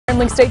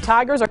Grambling State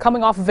Tigers are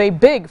coming off of a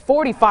big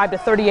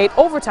 45-38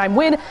 overtime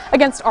win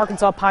against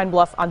Arkansas Pine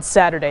Bluff on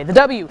Saturday. The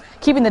W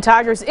keeping the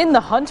Tigers in the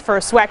hunt for a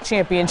SWAC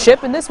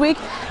championship, and this week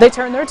they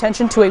turn their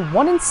attention to a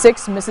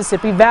 1-6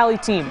 Mississippi Valley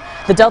team.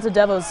 The Delta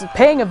Devils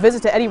paying a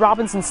visit to Eddie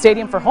Robinson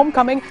Stadium for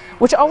homecoming,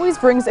 which always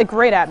brings a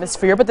great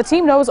atmosphere, but the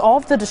team knows all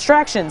of the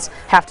distractions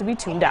have to be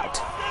tuned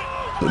out.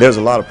 There's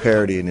a lot of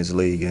parity in this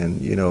league,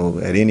 and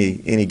at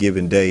any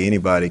given day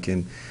anybody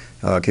can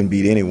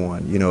beat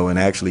anyone, and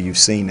actually you've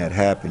seen that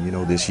happen,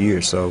 this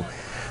year. So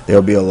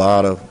there'll be a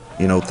lot of,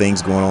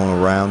 things going on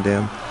around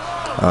them.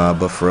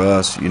 But for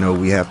us,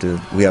 we have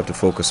to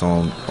focus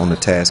on the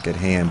task at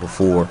hand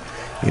before,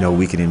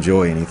 we can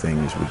enjoy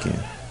anything this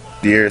weekend.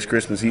 The year is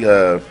Christmas. He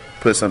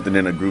put something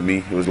in a group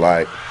me. It was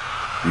like,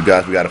 you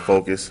guys, we got to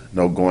focus.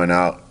 No going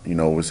out.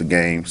 It's a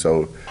game,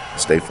 so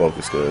stay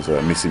focused because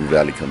Mississippi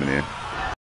Valley coming in.